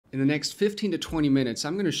In the next 15 to 20 minutes,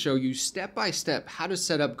 I'm going to show you step by step how to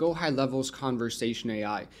set up GoHighLevel's Conversation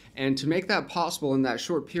AI. And to make that possible in that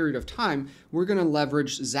short period of time, we're going to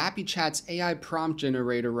leverage ZappyChat's AI prompt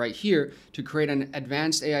generator right here to create an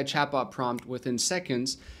advanced AI chatbot prompt within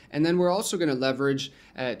seconds. And then we're also going to leverage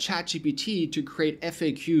ChatGPT to create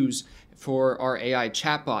FAQs for our AI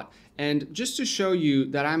chatbot. And just to show you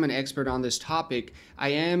that I'm an expert on this topic, I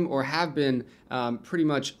am or have been pretty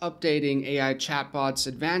much updating AI chatbots,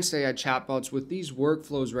 advanced AI chatbots with these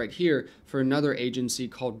workflows right here for another agency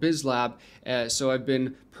called BizLab. So I've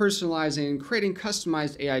been personalizing and creating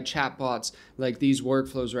customized AI chatbots like these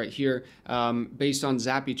workflows right here based on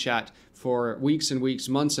ZappyChat for weeks and weeks,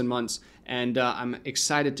 months and months. And I'm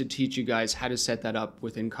excited to teach you guys how to set that up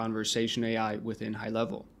within Conversation AI within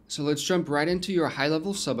HighLevel. So let's jump right into your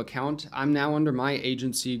HighLevel sub account. I'm now under my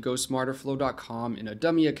agency, GoSmarterFlow.com, in a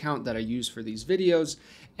dummy account that I use for these videos.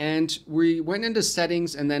 And we went into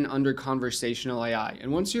settings and then under conversational AI.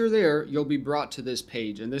 And once you're there, you'll be brought to this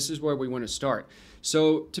page. And this is where we want to start.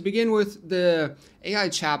 So to begin with, the AI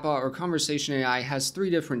chatbot or conversation AI has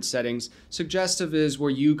three different settings. Suggestive is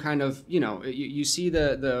where you kind of, you see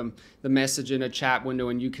the message in a chat window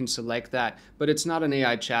and you can select that, but it's not an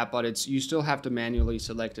AI chatbot. You still have to manually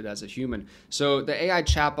select it as a human. So the AI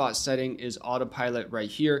chatbot setting is autopilot right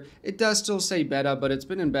here. It does still say beta, but it's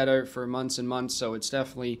been in beta for months and months. So it's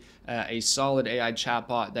definitely a solid AI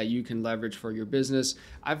chatbot that you can leverage for your business.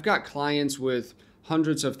 I've got clients with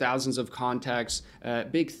hundreds of thousands of contacts,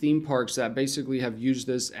 big theme parks that basically have used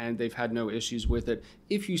this and they've had no issues with it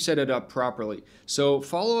if you set it up properly. So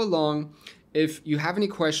follow along. If you have any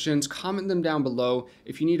questions, comment them down below.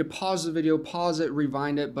 If you need to pause the video, pause it,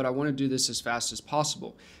 rewind it, but I want to do this as fast as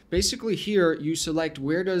possible. Basically here, you select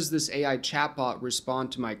where does this AI chatbot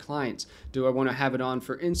respond to my clients. Do I want to have it on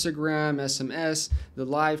for Instagram, SMS, the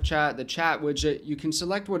live chat, the chat widget? You can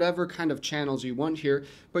select whatever kind of channels you want here,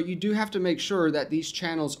 but you do have to make sure that these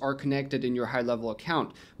channels are connected in your HighLevel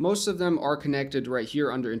account. Most of them are connected right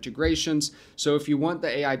here under integrations. So if you want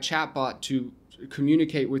the AI chatbot to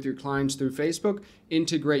communicate with your clients through Facebook,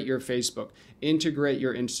 integrate your Facebook, integrate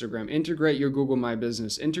your Instagram, integrate your Google My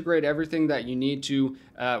Business, integrate everything that you need to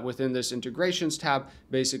within this integrations tab,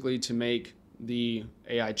 basically to make the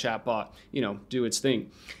AI chatbot, do its thing.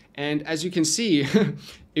 And as you can see,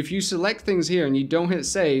 if you select things here and you don't hit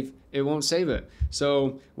save, it won't save it.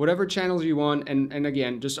 So whatever channels you want, and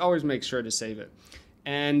again, just always make sure to save it.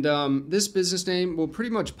 And this business name will pretty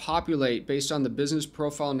much populate based on the business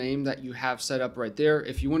profile name that you have set up right there.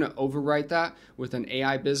 If you want to overwrite that with an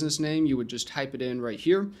AI business name, you would just type it in right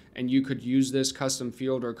here, and you could use this custom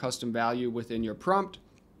field or custom value within your prompt.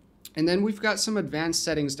 And then we've got some advanced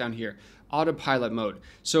settings down here, autopilot mode.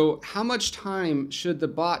 So how much time should the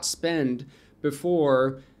bot spend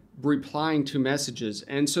before replying to messages?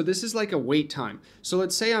 And so this is like a wait time. So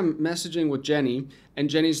let's say I'm messaging with Jenny, and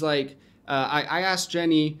Jenny's like, I asked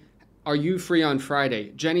Jenny, are you free on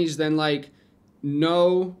Friday? Jenny's then like,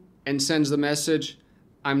 no, and sends the message.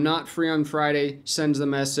 I'm not free on Friday, sends the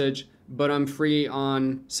message, but I'm free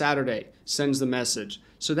on Saturday, sends the message.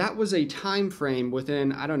 So that was a time frame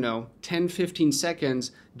within, 10, 15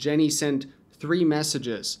 seconds, Jenny sent 3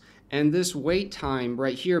 messages. And this wait time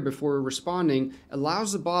right here before responding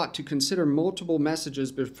allows the bot to consider multiple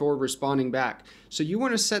messages before responding back. So you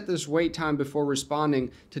want to set this wait time before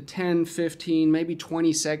responding to 10, 15, maybe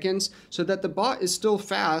 20 seconds so that the bot is still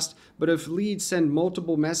fast, but if leads send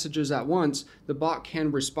multiple messages at once, the bot can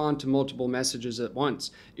respond to multiple messages at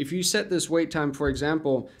once. If you set this wait time, for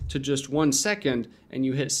example, to just 1 second and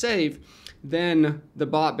you hit save, then the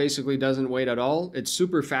bot basically doesn't wait at all. It's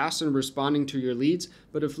super fast in responding to your leads,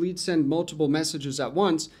 but if leads send multiple messages at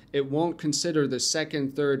once, it won't consider the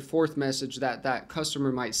second, third, fourth message that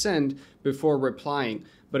customer might send before replying.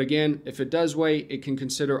 But again, if it does wait, it can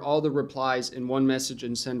consider all the replies in one message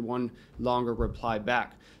and send one longer reply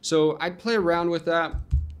back. So I'd play around with that.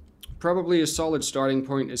 Probably a solid starting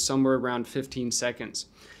point is somewhere around 15 seconds.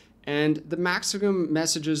 And the maximum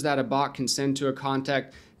messages that a bot can send to a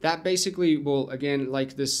contact, that basically will, again,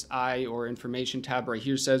 like this I or information tab right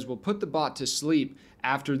here says, will put the bot to sleep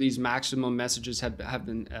after these maximum messages have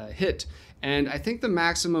been hit. And I think the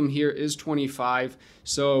maximum here is 25.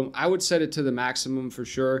 So I would set it to the maximum for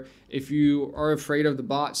sure. If you are afraid of the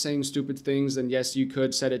bot saying stupid things, then yes, you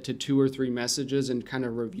could set it to 2 or 3 messages and kind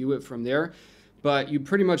of review it from there. But you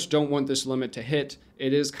pretty much don't want this limit to hit.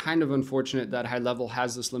 It is kind of unfortunate that HighLevel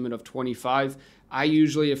has this limit of 25. I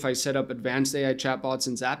usually, if I set up advanced AI chatbots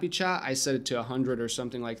in ZappyChat, I set it to 100 or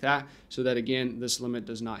something like that so that, again, this limit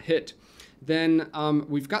does not hit. then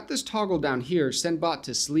we've got this toggle down here, send bot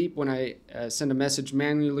to sleep. When I send a message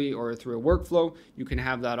manually or through a workflow, you can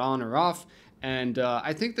have that on or off. And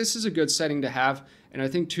I think this is a good setting to have. And I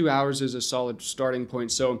think 2 hours is a solid starting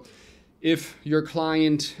point. So if your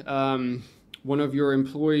client, one of your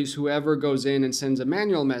employees, whoever goes in and sends a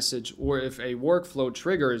manual message, or if a workflow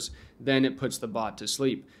triggers, then it puts the bot to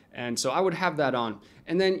sleep. And so I would have that on.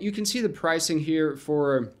 And then you can see the pricing here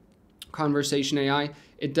for Conversation AI.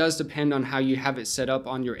 It does depend on how you have it set up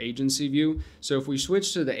on your agency view. So if we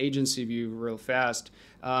switch to the agency view real fast,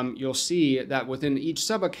 you'll see that within each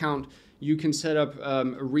sub account, you can set up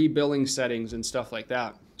rebilling settings and stuff like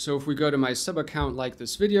that. So if we go to my sub account like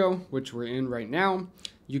this video, which we're in right now,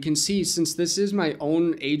 you can see, since this is my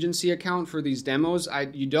own agency account for these demos,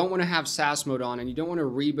 you don't want to have SaaS mode on, and you don't want to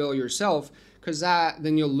rebill yourself, because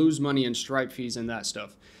then you'll lose money in Stripe fees and that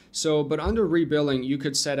stuff. So, but under rebilling, you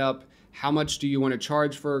could set up how much do you want to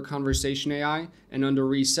charge for Conversation AI, and under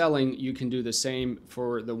reselling, you can do the same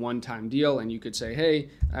for the one-time deal, and you could say, hey,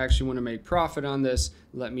 I actually want to make profit on this.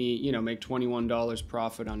 Let me, make $21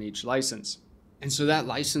 profit on each license. And so that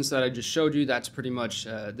license that I just showed you, that's pretty much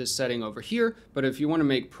this setting over here. But if you want to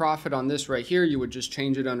make profit on this right here, you would just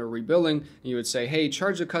change it under rebilling. And you would say, hey,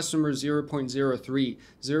 charge the customer 0.03,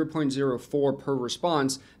 0.04 per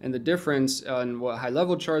response. And the difference on what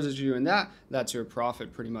HighLevel charges you and that's your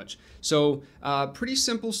profit pretty much. So pretty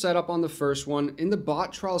simple setup on the first one. In the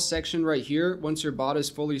bot trial section right here, once your bot is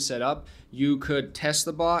fully set up, you could test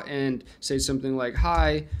the bot and say something like,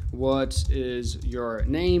 hi, what is your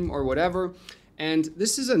name, or whatever. And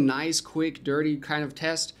this is a nice, quick, dirty kind of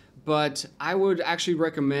test, but I would actually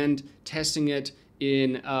recommend testing it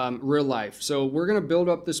in real life. So we're gonna build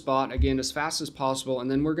up this bot again as fast as possible, and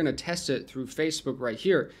then we're gonna test it through Facebook right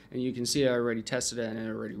here. And you can see I already tested it and it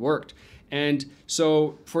already worked. And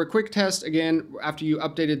so for a quick test, again, after you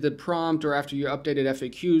updated the prompt or after you updated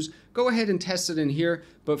FAQs, go ahead and test it in here.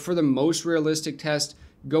 But for the most realistic test,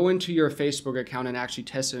 go into your Facebook account and actually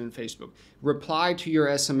test it in Facebook. Reply to your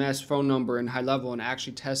SMS phone number in HighLevel and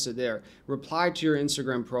actually test it there. Reply to your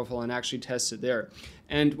Instagram profile and actually test it there.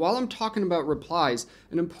 And while I'm talking about replies,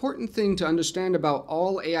 an important thing to understand about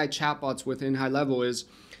all AI chatbots within HighLevel is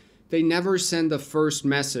they never send the first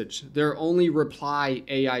message. They're only reply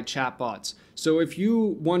AI chatbots. So if you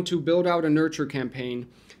want to build out a nurture campaign,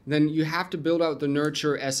 then you have to build out the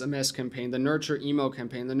nurture SMS campaign, the nurture email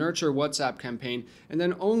campaign, the nurture WhatsApp campaign, and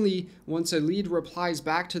then only once a lead replies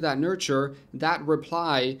back to that nurture, that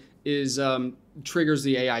reply is triggers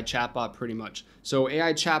the AI chatbot pretty much. So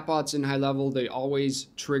AI chatbots in HighLevel, they always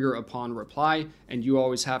trigger upon reply, and you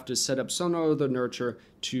always have to set up some other nurture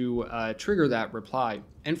to trigger that reply.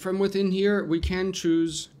 And from within here, we can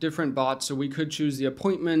choose different bots. So we could choose the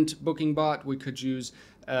appointment booking bot, we could use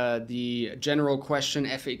the general question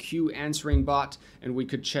FAQ answering bot, and we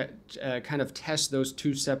could kind of test those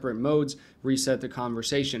two separate modes, reset the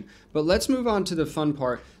conversation. But let's move on to the fun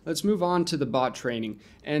part. Let's move on to the bot training.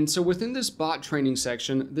 And so within this bot training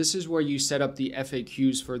section, this is where you set up the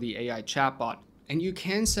FAQs for the AI chatbot. And you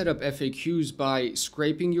can set up FAQs by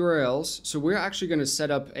scraping URLs. So we're actually going to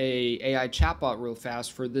set up a AI chatbot real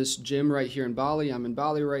fast for this gym right here in Bali. I'm in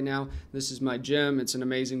Bali right now. This is my gym. It's an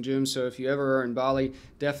amazing gym. So if you ever are in Bali,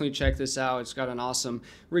 definitely check this out. It's got an awesome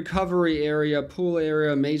recovery area, pool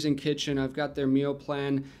area, amazing kitchen. I've got their meal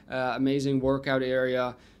plan, amazing workout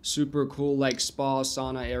area, super cool like spa,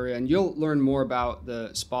 sauna area. And you'll learn more about the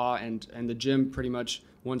spa and the gym pretty much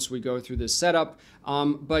once we go through this setup.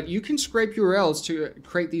 But you can scrape URLs to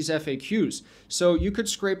create these FAQs. So you could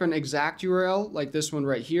scrape an exact URL like this one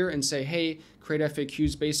right here and say, hey, create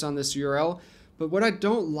FAQs based on this URL. But what I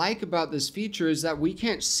don't like about this feature is that we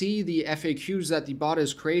can't see the FAQs that the bot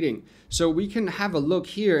is creating. So we can have a look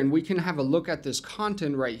here and we can have a look at this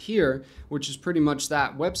content right here, which is pretty much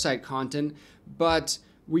that website content, but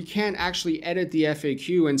we can't actually edit the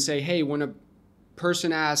FAQ and say, hey, when a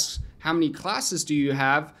person asks, how many classes do you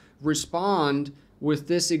have? Respond with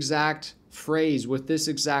this exact phrase, with this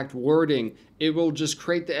exact wording. It will just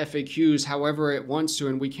create the FAQs however it wants to,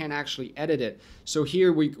 and we can't actually edit it. So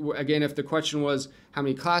here, again, if the question was, how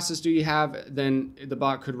many classes do you have? Then the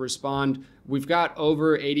bot could respond, we've got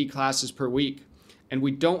over 80 classes per week. And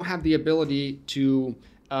we don't have the ability to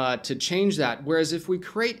change that. Whereas if we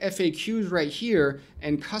create FAQs right here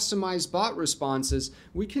and customize bot responses,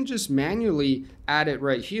 we can just manually add it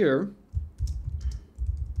right here.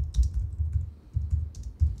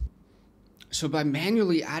 So by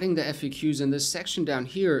manually adding the FAQs in this section down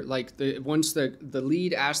here, like once the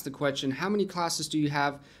lead asks the question, how many classes do you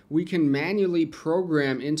have? We can manually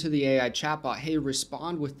program into the AI chatbot, hey,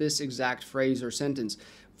 respond with this exact phrase or sentence.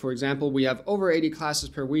 For example, we have over 80 classes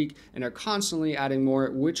per week and are constantly adding more.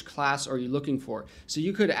 Which class are you looking for? So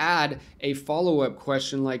you could add a follow-up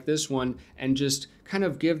question like this one and just kind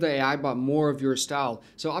of give the AI bot more of your style.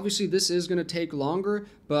 So obviously this is going to take longer,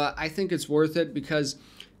 but I think it's worth it because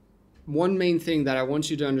one main thing that I want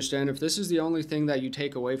you to understand, if this is the only thing that you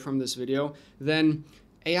take away from this video, then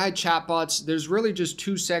AI chatbots, there's really just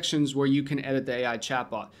two sections where you can edit the AI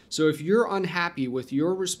chatbot. So if you're unhappy with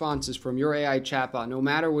your responses from your AI chatbot, no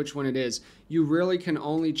matter which one it is, you really can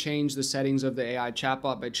only change the settings of the AI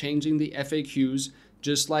chatbot by changing the FAQs,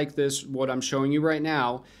 just like this, what I'm showing you right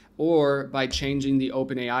now, or by changing the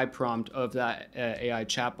OpenAI prompt of that AI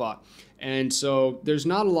chatbot. And so there's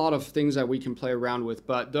not a lot of things that we can play around with,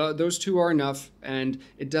 but those two are enough, and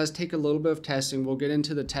it does take a little bit of testing. We'll get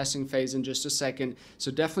into the testing phase in just a second.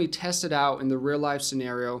 So definitely test it out in the real life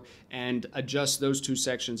scenario and adjust those two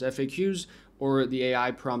sections, FAQs or the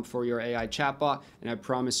AI prompt for your AI chatbot, and I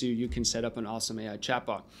promise you, you can set up an awesome AI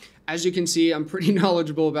chatbot. As you can see, I'm pretty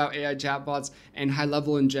knowledgeable about AI chatbots and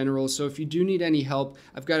HighLevel in general, so if you do need any help,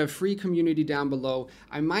 I've got a free community down below.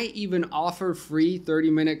 I might even offer free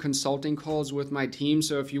 30-minute consulting calls with my team,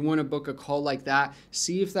 so if you want to book a call like that,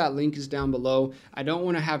 see if that link is down below. I don't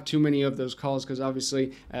want to have too many of those calls because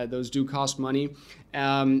obviously those do cost money.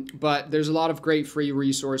 But there's a lot of great free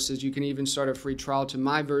resources. You can even start a free trial to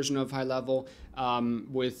my version of HighLevel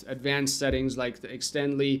with advanced settings like the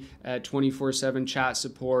Extendly 24/7 chat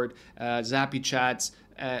support, Zappy Chats,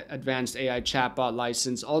 advanced AI chatbot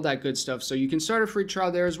license, all that good stuff. So you can start a free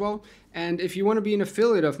trial there as well. And if you want to be an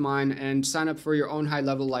affiliate of mine and sign up for your own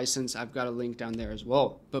HighLevel license, I've got a link down there as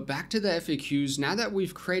well. But back to the FAQs, now that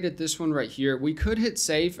we've created this one right here, we could hit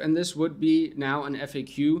save and this would be now an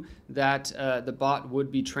FAQ that the bot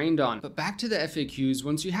would be trained on. But back to the FAQs,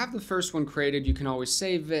 once you have the first one created, you can always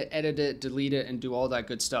save it, edit it, delete it, and do all that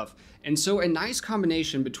good stuff. And so a nice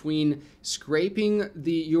combination between scraping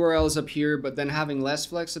the URLs up here, but then having less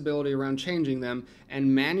flexibility around changing them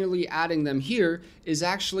and manually adding them here is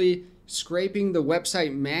actually scraping the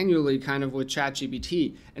website manually kind of with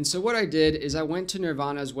ChatGPT. And so what I did is I went to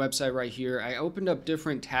Nirvana's website right here. I opened up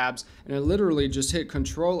different tabs and I literally just hit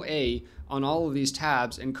Control A on all of these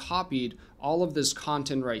tabs and copied all of this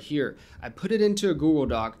content right here. I put it into a Google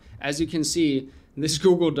Doc. As you can see, this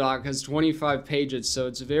Google Doc has 25 pages, so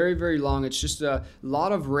it's very, very long. It's just a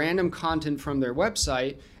lot of random content from their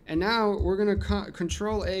website. And now we're going to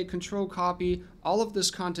Control A, Control copy all of this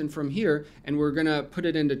content from here, and we're going to put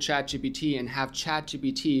it into ChatGPT and have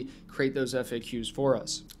ChatGPT create those FAQs for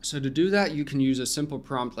us. So to do that, you can use a simple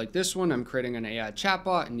prompt like this one. I'm creating an AI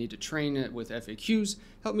chatbot and need to train it with FAQs.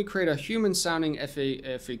 Help me create a human-sounding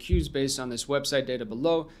FAQs based on this website data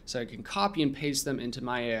below so I can copy and paste them into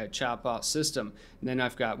my AI chatbot system. And then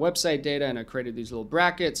I've got website data and I created these little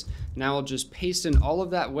brackets. Now I'll just paste in all of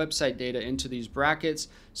that website data into these brackets.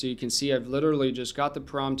 So you can see I've literally just got the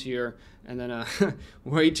prompt here and then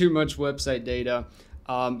way too much website data.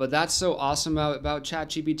 But that's so awesome about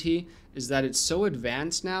ChatGPT is that it's so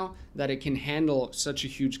advanced now that it can handle such a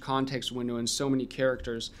huge context window and so many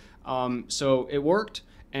characters. So it worked,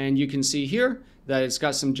 and you can see here that it's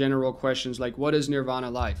got some general questions like, what is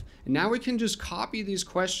Nirvana life? And now we can just copy these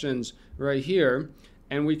questions right here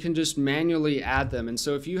and we can just manually add them. And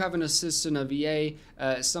so if you have an assistant, a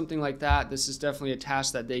VA, something like that, this is definitely a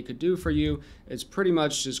task that they could do for you. It's pretty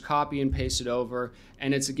much just copy and paste it over.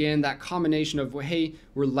 And it's again, that combination of, hey,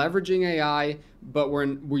 we're leveraging AI, but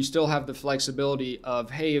we still have the flexibility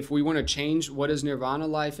of, hey, if we want to change what is Nirvana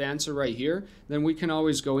life answer right here, then we can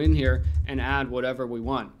always go in here and add whatever we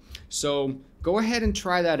want. So go ahead and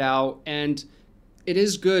try that out. And it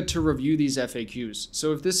is good to review these FAQs.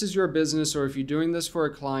 So if this is your business or if you're doing this for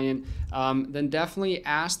a client, then definitely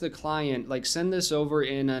ask the client, like send this over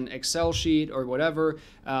in an Excel sheet or whatever.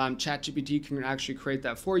 ChatGPT can actually create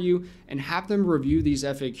that for you and have them review these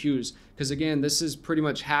FAQs. Because again, this is pretty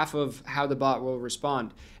much half of how the bot will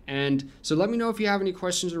respond. And so let me know if you have any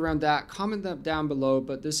questions around that. Comment them down below,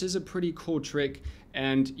 but this is a pretty cool trick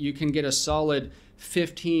and you can get a solid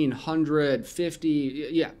 15, 100, 50,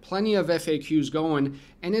 yeah, plenty of FAQs going.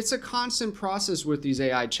 And it's a constant process with these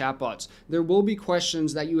AI chatbots. There will be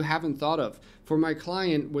questions that you haven't thought of. For my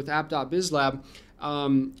client with app.bizlab,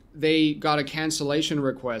 they got a cancellation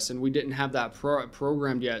request and we didn't have that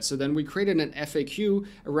programmed yet. So then we created an FAQ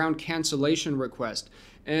around cancellation request.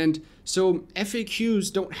 And so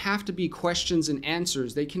FAQs don't have to be questions and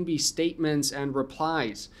answers. They can be statements and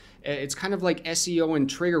replies. It's kind of like SEO and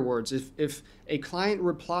trigger words. If a client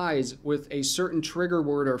replies with a certain trigger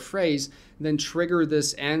word or phrase, then trigger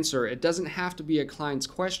this answer. It doesn't have to be a client's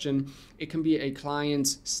question. It can be a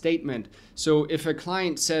client's statement. So if a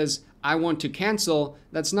client says, I want to cancel,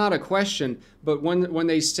 that's not a question. But when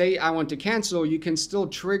they say I want to cancel, you can still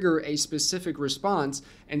trigger a specific response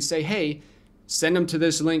and say, hey, send them to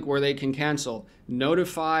this link where they can cancel.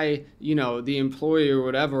 Notify, the employee or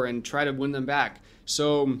whatever, and try to win them back.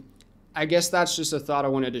 So I guess that's just a thought I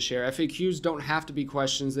wanted to share. FAQs don't have to be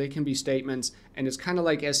questions, they can be statements. And it's kind of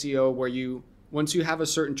like SEO where once you have a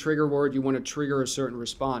certain trigger word, you want to trigger a certain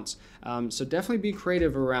response. So definitely be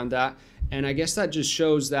creative around that. And I guess that just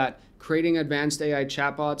shows that creating advanced AI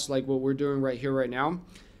chatbots like what we're doing right here, right now,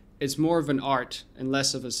 it's more of an art and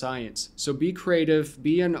less of a science. So be creative,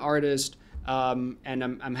 be an artist, and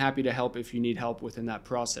I'm happy to help if you need help within that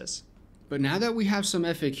process. But now that we have some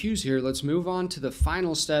FAQs here, let's move on to the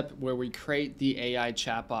final step where we create the AI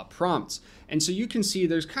chatbot prompts. And so you can see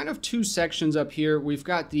there's kind of two sections up here. We've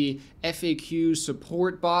got the FAQ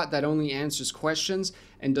support bot that only answers questions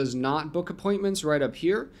and does not book appointments right up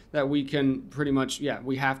here that we can pretty much,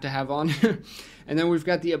 we have to have on. And then we've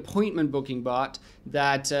got the appointment booking bot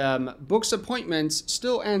that books appointments,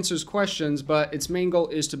 still answers questions, but its main goal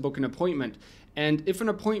is to book an appointment. And if an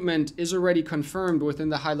appointment is already confirmed within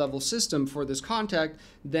the HighLevel system for this contact,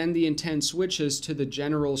 then the intent switches to the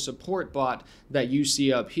general support bot that you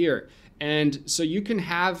see up here. And so you can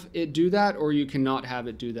have it do that or you cannot have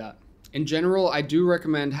it do that. In general, I do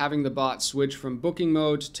recommend having the bot switch from booking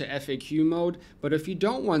mode to FAQ mode, but if you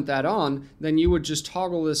don't want that on, then you would just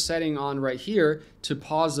toggle this setting on right here to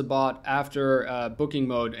pause the bot after booking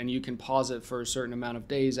mode, and you can pause it for a certain amount of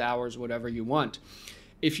days, hours, whatever you want.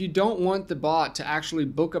 If you don't want the bot to actually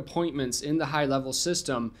book appointments in the HighLevel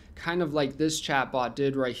system, kind of like this chatbot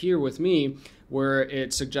did right here with me, where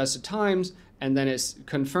it suggested times and then it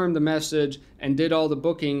confirmed the message and did all the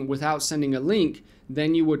booking without sending a link,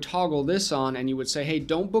 then you would toggle this on and you would say, hey,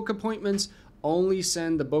 don't book appointments, only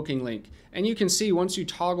send the booking link. And you can see once you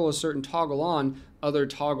toggle a certain toggle on, other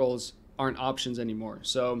toggles aren't options anymore.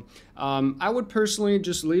 So I would personally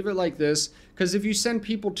just leave it like this, because if you send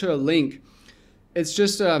people to a link, it's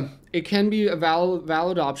just it can be a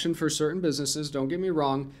valid option for certain businesses, don't get me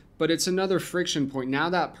wrong, but it's another friction point. Now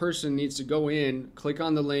that person needs to go in, click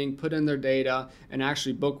on the link, put in their data, and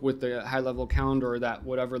actually book with the HighLevel calendar or that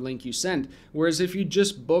whatever link you sent. Whereas if you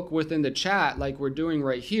just book within the chat like we're doing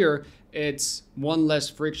right here, it's one less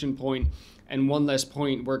friction point and one less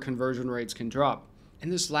point where conversion rates can drop.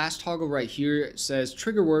 And this last toggle right here says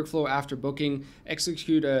trigger workflow after booking,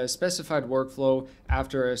 execute a specified workflow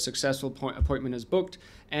after a successful appointment is booked.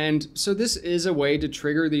 And so this is a way to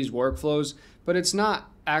trigger these workflows, but it's not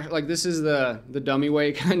like this is the dummy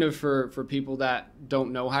way kind of for people that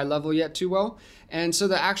don't know HighLevel yet too well. And so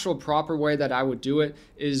the actual proper way that I would do it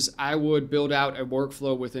is I would build out a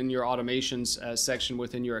workflow within your automations section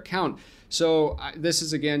within your account. So this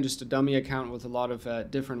is again just a dummy account with a lot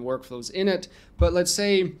of different workflows in it. But let's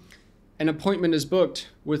say an appointment is booked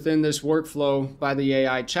within this workflow by the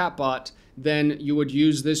AI chatbot, then you would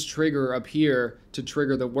use this trigger up here to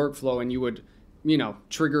trigger the workflow, and you would,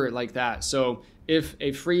 trigger it like that. So if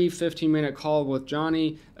a free 15-minute call with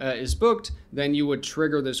Johnny is booked, then you would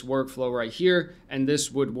trigger this workflow right here, and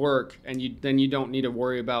this would work, and then you don't need to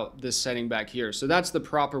worry about this setting back here. So that's the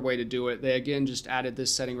proper way to do it. They again just added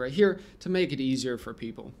this setting right here to make it easier for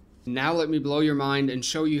people. Now let me blow your mind and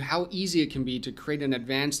show you how easy it can be to create an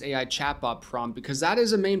advanced AI chatbot prompt, because that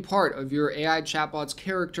is a main part of your AI chatbot's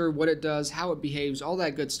character, what it does, how it behaves, all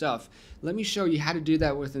that good stuff. Let me show you how to do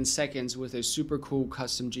that within seconds with a super cool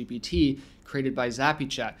custom GPT created by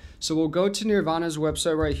ZappyChat. So we'll go to Nirvana's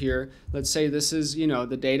website right here. Let's say this is,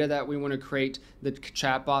 the data that we want to create the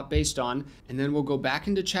chatbot based on, and then we'll go back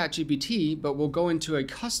into ChatGPT, but we'll go into a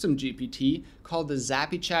custom GPT called the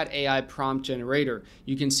ZappyChat AI Prompt Generator.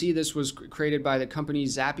 You can see this was created by the company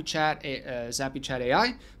ZappyChat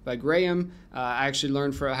AI by Graham. I actually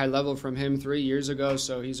learned for a HighLevel from him 3 years ago,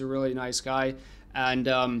 so he's a really nice guy.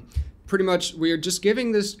 And pretty much we are just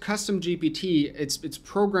giving this custom GPT, it's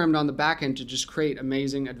programmed on the back end to just create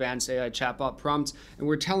amazing advanced AI chatbot prompts. And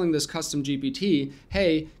we're telling this custom GPT,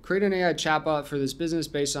 hey, create an AI chatbot for this business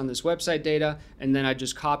based on this website data. And then I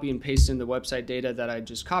just copy and paste in the website data that I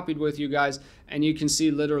just copied with you guys. And you can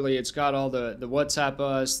see literally it's got all the WhatsApp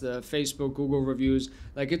us, the Facebook, Google reviews.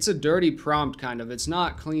 Like it's a dirty prompt kind of. It's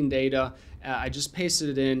not clean data. I just pasted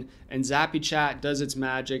it in, and ZappyChat does its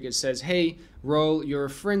magic. It says, hey, Roll, you're a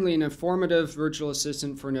friendly and informative virtual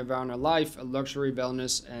assistant for Nirvana Life, a luxury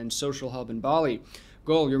wellness and social hub in Bali.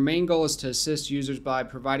 Goal, your main goal is to assist users by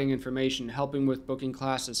providing information, helping with booking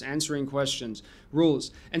classes, answering questions, rules.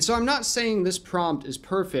 And so I'm not saying this prompt is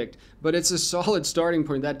perfect, but it's a solid starting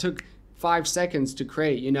point. That took 5 seconds to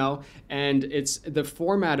create, and it's the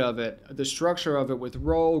format of it, the structure of it with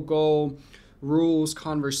role, goal, rules,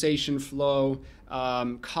 conversation flow,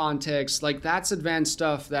 context. Like that's advanced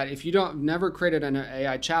stuff that if you don't never created an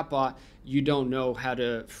AI chatbot, you don't know how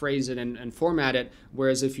to phrase it and format it.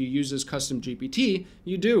 Whereas if you use this custom GPT,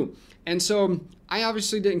 you do. And so I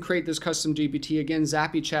obviously didn't create this custom GPT. Again,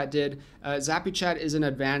 ZappyChat did. ZappyChat is an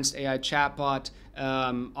advanced AI chatbot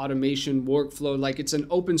automation workflow. Like it's an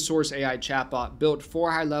open source AI chatbot built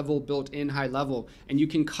for HighLevel, built in HighLevel, and you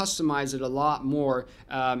can customize it a lot more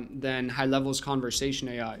than HighLevel's Conversation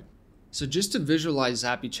AI. So just to visualize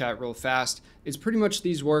ZappyChat real fast, it's pretty much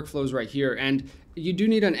these workflows right here. And you do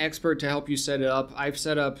need an expert to help you set it up. I've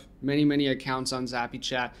set up many accounts on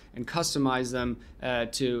ZappyChat and customized them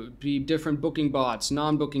to be different booking bots,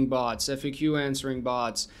 non-booking bots, FAQ answering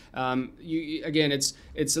bots. Again, it's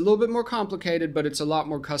a little bit more complicated, but it's a lot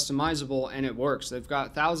more customizable and it works. They've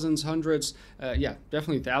got thousands, hundreds, yeah,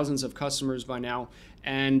 definitely thousands of customers by now.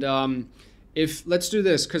 And let's do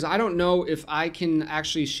this, because I don't know if I can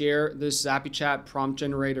actually share this ZappyChat prompt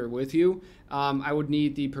generator with you. I would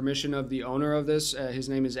need the permission of the owner of this. His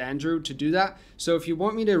name is Andrew, to do that. So if you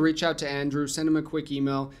want me to reach out to Andrew, send him a quick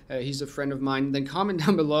email. He's a friend of mine. Then comment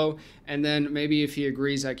down below, and then maybe if he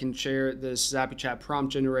agrees, I can share this ZappyChat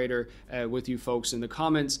prompt generator with you folks in the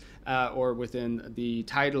comments or within the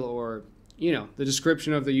title or the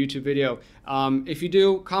description of the YouTube video. If you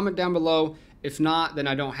do, comment down below. If not, then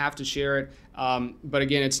I don't have to share it. But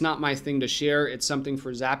again, it's not my thing to share. It's something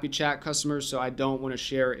for ZappyChat customers, so I don't want to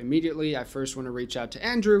share it immediately. I first want to reach out to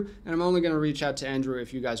Andrew, and I'm only going to reach out to Andrew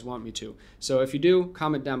if you guys want me to. So if you do,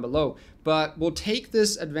 comment down below. But we'll take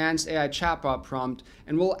this advanced AI chatbot prompt,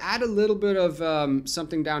 and we'll add a little bit of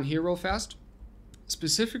something down here real fast.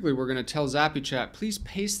 Specifically, we're going to tell ZappyChat, please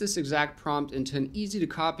paste this exact prompt into an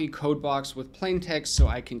easy-to-copy code box with plain text so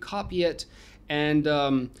I can copy it.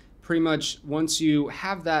 And pretty much once you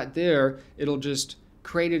have that there, it'll just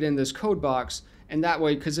create it in this code box. And that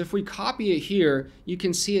way, because if we copy it here, you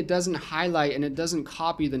can see it doesn't highlight and it doesn't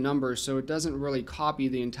copy the numbers, so it doesn't really copy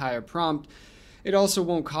the entire prompt. It also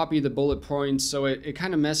won't copy the bullet points, so it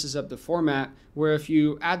kind of messes up the format, where if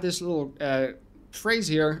you add this little phrase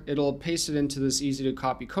here, it'll paste it into this easy to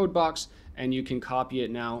copy code box, and you can copy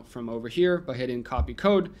it now from over here by hitting copy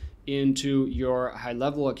code into your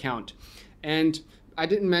HighLevel account. And I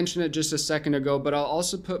didn't mention it just a second ago, but I'll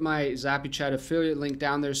also put my ZappyChat affiliate link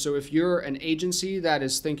down there. So if you're an agency that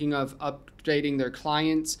is thinking of updating their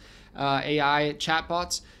clients' AI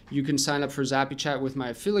chatbots, you can sign up for ZappyChat with my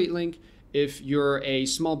affiliate link. If you're a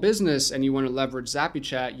small business and you want to leverage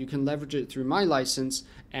ZappyChat, you can leverage it through my license,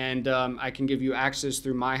 and I can give you access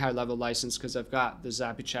through my HighLevel license because I've got the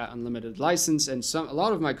ZappyChat Unlimited license, and a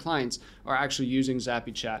lot of my clients are actually using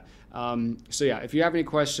ZappyChat. So yeah, if you have any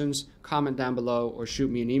questions, comment down below or shoot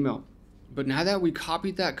me an email. But now that we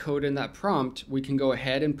copied that code in that prompt, we can go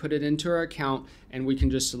ahead and put it into our account, and we can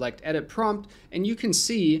just select edit prompt, and you can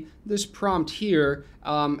see this prompt here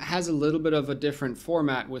has a little bit of a different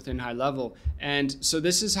format within HighLevel. And so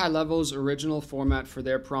this is HighLevel's original format for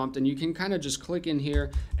their prompt, and you can kind of just click in here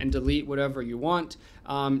and delete whatever you want.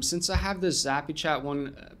 Since I have this ZappyChat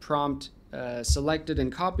one prompt selected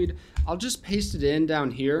and copied, I'll just paste it in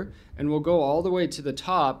down here, and we'll go all the way to the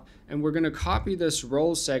top, and we're going to copy this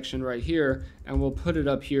role section right here, and we'll put it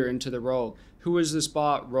up here into the role. Who is this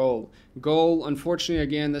bot? Role. Goal, unfortunately,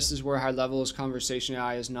 again, this is where HighLevel's Conversation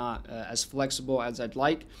AI is not as flexible as I'd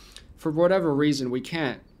like. For whatever reason, we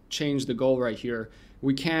can't change the goal right here.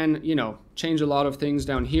 We can, change a lot of things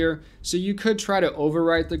down here. So you could try to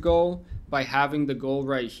overwrite the goal by having the goal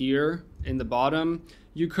right here in the bottom.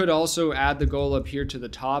 You could also add the goal up here to the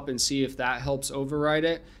top and see if that helps override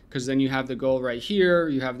it, because then you have the goal right here,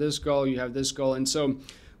 you have this goal, you have this goal. And so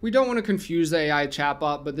we don't want to confuse the AI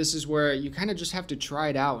chatbot, but this is where you kind of just have to try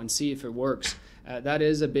it out and see if it works. That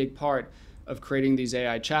is a big part of creating these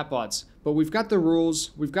AI chatbots. But we've got the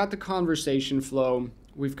rules, we've got the conversation flow,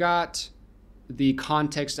 we've got the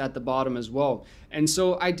context at the bottom as well. And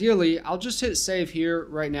so ideally, I'll just hit save here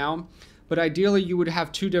right now. But ideally, you would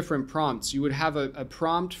have two different prompts. You would have a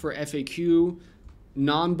prompt for FAQ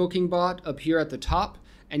non-booking bot up here at the top,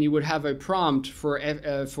 and you would have a prompt for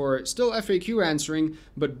still FAQ answering,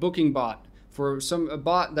 but booking bot, for a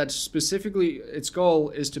bot that specifically its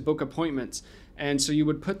goal is to book appointments. And so you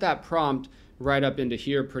would put that prompt right up into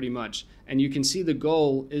here pretty much. And you can see the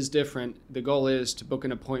goal is different. The goal is to book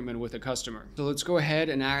an appointment with a customer. So let's go ahead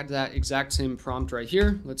and add that exact same prompt right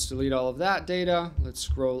here. Let's delete all of that data. Let's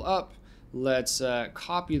scroll up. Let's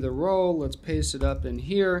copy the role, let's paste it up in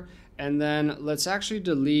here, and then let's actually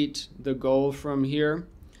delete the goal from here,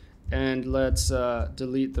 and let's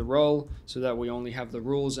delete the role so that we only have the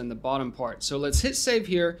rules in the bottom part. So let's hit save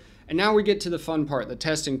here, And now we get to the fun part, the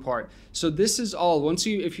testing part. So this is all,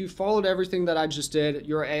 if you followed everything that I just did,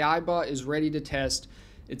 your AI bot is ready to test.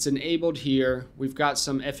 It's enabled here. We've got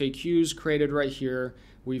some FAQs created right here.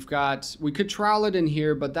 We could trial it in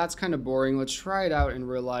here, but that's kind of boring. Let's try it out in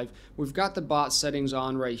real life. We've got the bot settings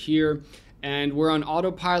on right here, and we're on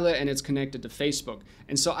autopilot, and it's connected to Facebook.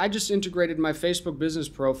 And so I just integrated my Facebook business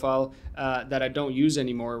profile that I don't use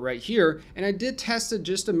anymore right here, and I did test it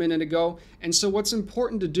just a minute ago. And so what's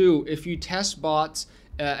important to do if you test bots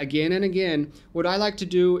again and again, what I like to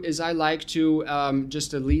do is I like to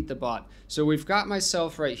just delete the bot. So we've got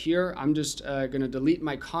myself right here. I'm just going to delete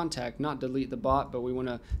my contact, not delete the bot, but we want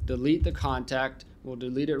to delete the contact. We'll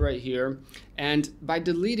delete it right here. And by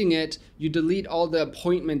deleting it, you delete all the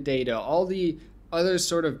appointment data, all the other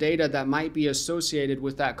sort of data that might be associated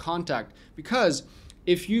with that contact. Because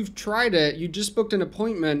if you've tried it, you just booked an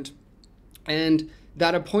appointment and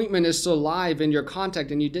that appointment is still live in your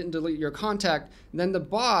contact and you didn't delete your contact, then the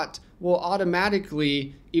bot will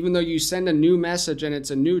automatically, even though you send a new message and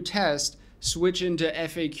it's a new test, switch into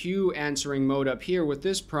FAQ answering mode up here with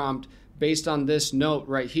this prompt based on this note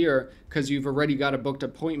right here, because you've already got a booked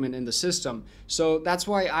appointment in the system. So that's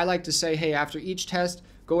why I like to say, hey, after each test,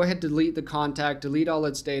 go ahead, delete the contact, delete all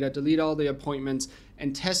its data, delete all the appointments,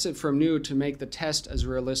 and test it from new to make the test as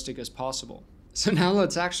realistic as possible. So now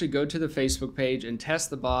let's actually go to the Facebook page and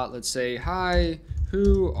test the bot. Let's say, hi,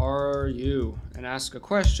 who are you? And ask a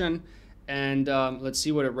question, and let's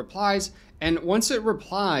see what it replies. And once it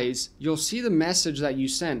replies, you'll see the message that you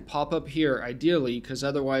sent pop up here, ideally, because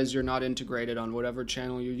otherwise you're not integrated on whatever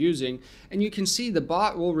channel you're using. And you can see the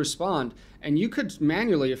bot will respond. And you could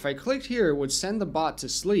manually, if I clicked here, it would send the bot to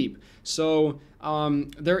sleep. So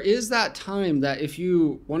there is that time that if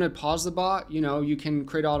you want to pause the bot, you can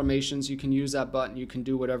create automations, you can use that button, you can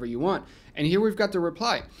do whatever you want. And here we've got the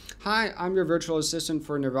reply. Hi, I'm your virtual assistant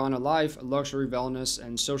for Nirvana Life, a luxury wellness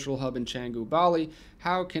and social hub in Canggu, Bali.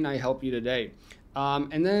 How can I help you today?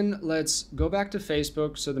 And then let's go back to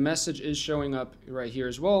Facebook. So the message is showing up right here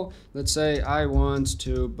as well. Let's say I want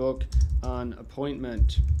to book an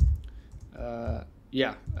appointment.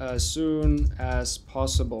 As soon as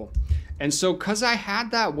possible. And so because I had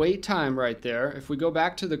that wait time right there, if we go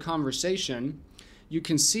back to the conversation, you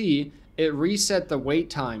can see it reset the wait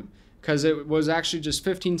time because it was actually just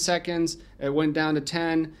 15 seconds. It went down to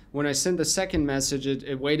 10. When I sent the second message,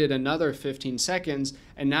 it waited another 15 seconds.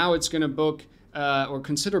 And now it's going to book or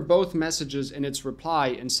consider both messages in its reply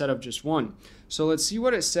instead of just one. So let's see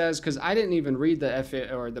what it says, because I didn't even read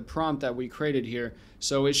the prompt that we created here.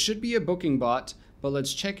 So it should be a booking bot, but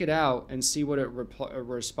let's check it out and see what it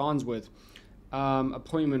responds with.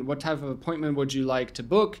 Appointment, what type of appointment would you like to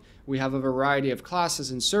book? We have a variety of classes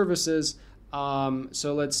and services.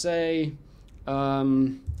 So let's say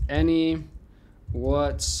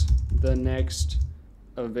what's the next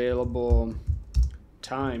available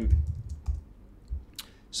time?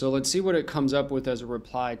 So let's see what it comes up with as a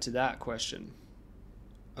reply to that question.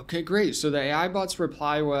 Okay, great. So the AI bot's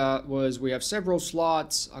reply was, we have several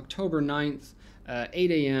slots, October 9th,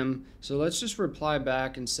 8 a.m. So let's just reply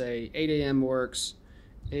back and say 8 a.m. works.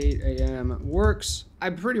 8 a.m. works. I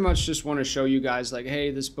pretty much just want to show you guys like, hey,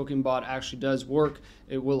 this booking bot actually does work.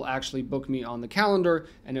 It will actually book me on the calendar,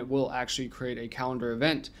 and it will actually create a calendar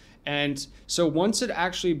event. And so once it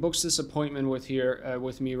actually books this appointment with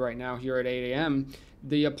me right now here at 8 a.m.,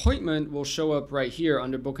 the appointment will show up right here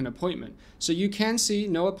under book an appointment. So you can see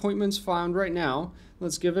no appointments found right now.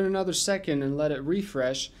 Let's give it another second and let it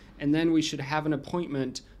refresh, and then we should have an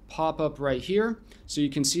appointment pop up right here. So you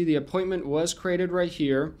can see the appointment was created right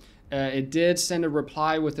here. It did send a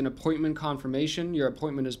reply with an appointment confirmation. Your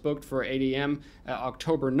appointment is booked for 8 a.m.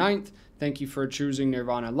 October 9th. Thank you for choosing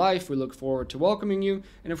Nirvana Life. We look forward to welcoming you.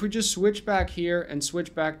 And if we just switch back here and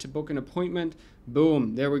switch back to book an appointment,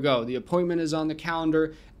 boom, there we go. The appointment is on the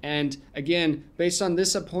calendar. And again, based on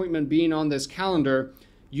this appointment being on this calendar,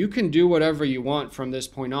 you can do whatever you want from this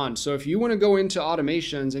point on. So if you want to go into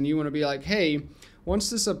automations and you want to be like, hey, once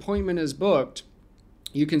this appointment is booked,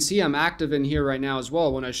 you can see I'm active in here right now as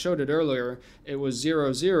well. When I showed it earlier, it was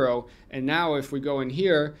 00. And now if we go in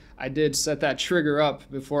here, I did set that trigger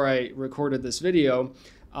up before I recorded this video.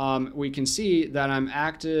 We can see that I'm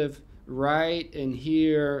active right in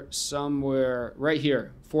here somewhere, right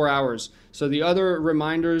here, 4 hours. So the other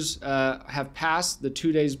reminders have passed the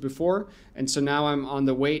 2 days before. And so now I'm on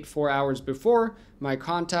the wait 4 hours before. My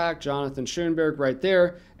contact, Jonathan Schoenberg, right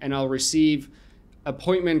there. And I'll receive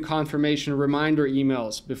appointment confirmation reminder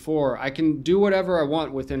emails before. I can do whatever I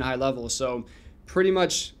want within HighLevel. So pretty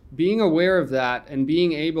much being aware of that and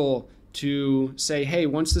being able to say, hey,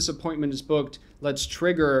 once this appointment is booked, let's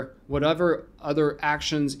trigger whatever other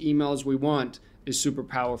actions, emails we want is super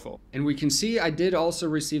powerful. And we can see I did also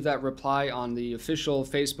receive that reply on the official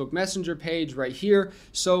Facebook Messenger page right here.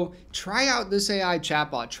 So try out this AI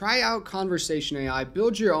chatbot, try out Conversation AI,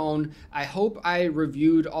 build your own. I hope I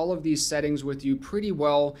reviewed all of these settings with you pretty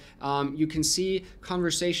well. You can see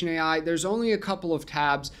Conversation AI, there's only a couple of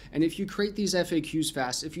tabs. And if you create these FAQs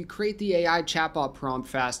fast, if you create the AI chatbot prompt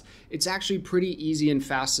fast, it's actually pretty easy and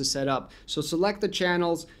fast to set up. So select the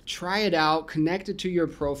channels, try it out, connect it to your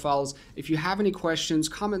profiles. If you have any questions,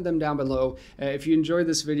 comment them down below. If you enjoyed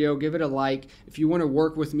this video, give it a like. If you want to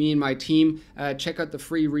work with me and my team, check out the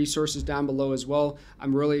free resources down below as well.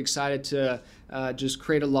 I'm really excited to just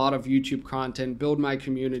create a lot of YouTube content, build my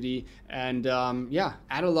community, and yeah,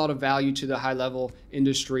 add a lot of value to the HighLevel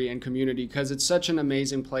industry and community, because it's such an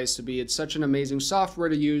amazing place to be. It's such an amazing software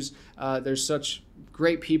to use. There's such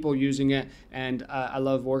great people using it, and I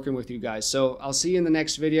love working with you guys. So I'll see you in the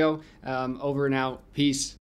next video. Over and out. Peace.